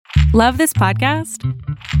Love this podcast?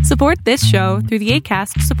 Support this show through the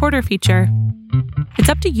Acast supporter feature. It's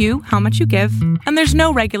up to you how much you give, and there's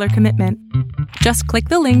no regular commitment. Just click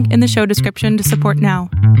the link in the show description to support now.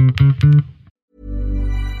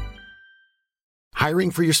 Hiring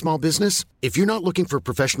for your small business? If you're not looking for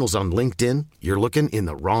professionals on LinkedIn, you're looking in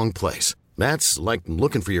the wrong place. That's like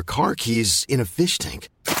looking for your car keys in a fish tank.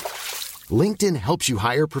 LinkedIn helps you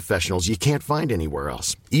hire professionals you can't find anywhere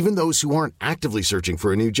else, even those who aren't actively searching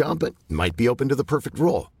for a new job but might be open to the perfect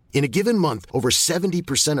role. In a given month, over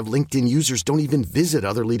 70% of LinkedIn users don't even visit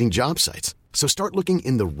other leading job sites. So start looking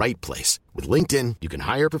in the right place. With LinkedIn, you can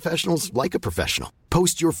hire professionals like a professional.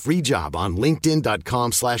 Post your free job on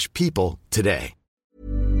linkedin.com/people today.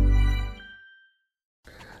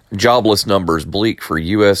 Jobless numbers bleak for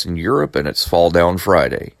U.S. and Europe, and it's Fall Down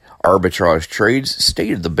Friday. Arbitrage Trade's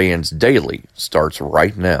State of the Bands Daily starts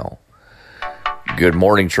right now. Good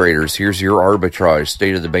morning, traders. Here's your Arbitrage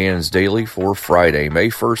State of the Bands Daily for Friday,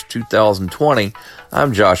 May 1st, 2020.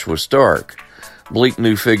 I'm Joshua Stark. Bleak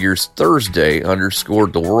new figures Thursday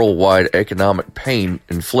underscored the worldwide economic pain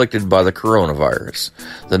inflicted by the coronavirus.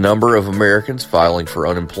 The number of Americans filing for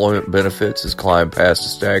unemployment benefits has climbed past a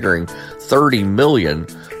staggering 30 million,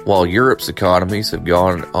 while Europe's economies have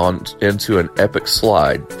gone on into an epic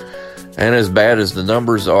slide. And as bad as the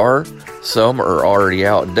numbers are, some are already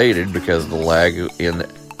outdated because of the lag in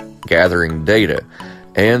gathering data.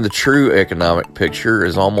 And the true economic picture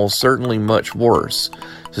is almost certainly much worse.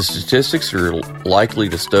 The statistics are likely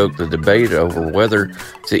to stoke the debate over whether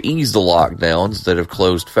to ease the lockdowns that have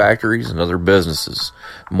closed factories and other businesses.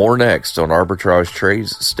 More next on Arbitrage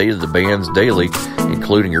Trade's State of the Bands Daily,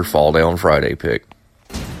 including your Fall Down Friday pick.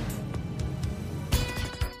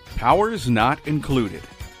 Powers Not Included,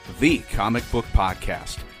 the comic book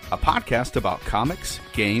podcast. A podcast about comics,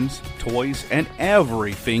 games, toys, and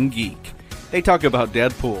everything geek. They talk about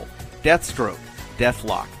Deadpool, Deathstroke,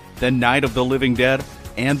 Deathlock, The Night of the Living Dead,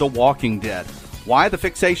 and The Walking Dead. Why the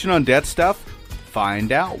fixation on dead stuff?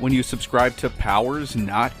 Find out when you subscribe to Powers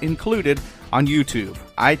Not Included on YouTube,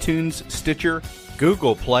 iTunes, Stitcher,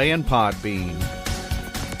 Google Play, and Podbean.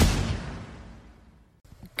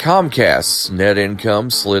 Comcast's net income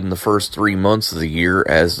slid in the first 3 months of the year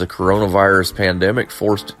as the coronavirus pandemic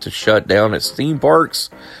forced it to shut down its theme parks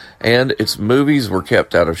and its movies were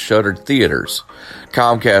kept out of shuttered theaters.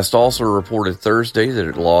 Comcast also reported Thursday that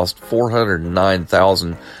it lost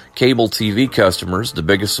 409,000 cable TV customers, the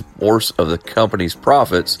biggest source of the company's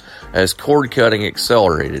profits, as cord-cutting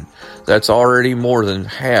accelerated. That's already more than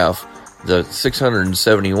half the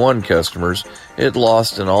 671 customers it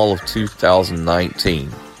lost in all of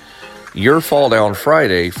 2019. Your Fall Down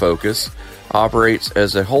Friday focus operates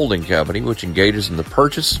as a holding company which engages in the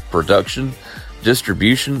purchase, production,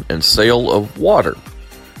 distribution, and sale of water.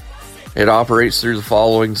 It operates through the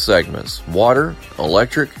following segments: water,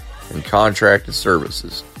 electric, and contracted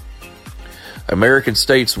services. American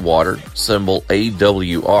States Water, symbol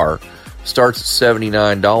AWR, starts at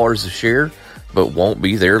 $79 a share, but won't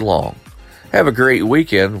be there long. Have a great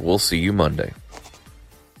weekend. We'll see you Monday.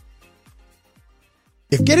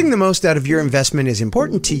 If getting the most out of your investment is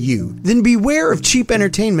important to you, then beware of cheap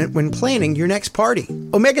entertainment when planning your next party.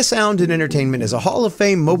 Omega Sound and Entertainment is a Hall of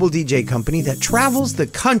Fame mobile DJ company that travels the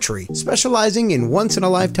country, specializing in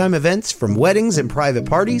once-in-a-lifetime events from weddings and private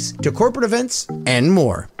parties to corporate events and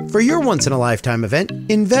more. For your once-in-a-lifetime event,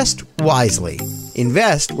 invest wisely.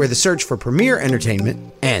 Invest where the search for premier entertainment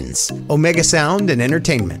ends. Omega Sound and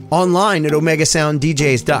Entertainment. Online at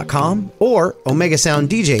OmegaSoundDJs.com or Omega Sound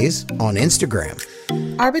DJs on Instagram.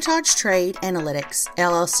 Arbitrage Trade Analytics,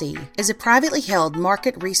 LLC, is a privately held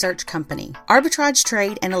market research company. Arbitrage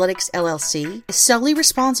Trade Analytics, LLC, is solely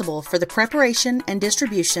responsible for the preparation and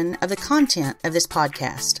distribution of the content of this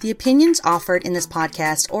podcast. The opinions offered in this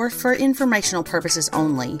podcast are for informational purposes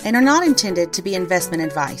only and are not intended to be investment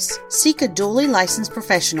advice. Seek a duly licensed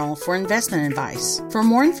professional for investment advice. For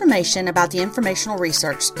more information about the informational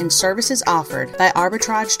research and services offered by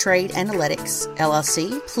Arbitrage Trade Analytics,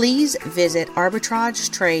 LLC, please visit arbitragetrade.com.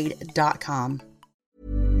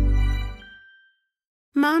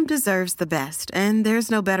 Mom deserves the best, and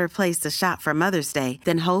there's no better place to shop for Mother's Day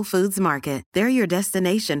than Whole Foods Market. They're your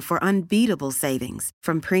destination for unbeatable savings,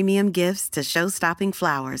 from premium gifts to show-stopping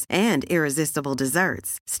flowers and irresistible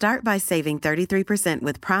desserts. Start by saving 33%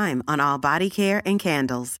 with Prime on all body care and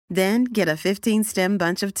candles. Then get a 15-stem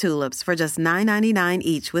bunch of tulips for just $9.99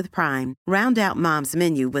 each with Prime. Round out Mom's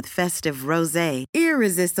menu with festive rosé,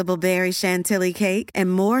 irresistible berry chantilly cake,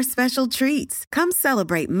 and more special treats. Come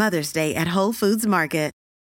celebrate Mother's Day at Whole Foods Market.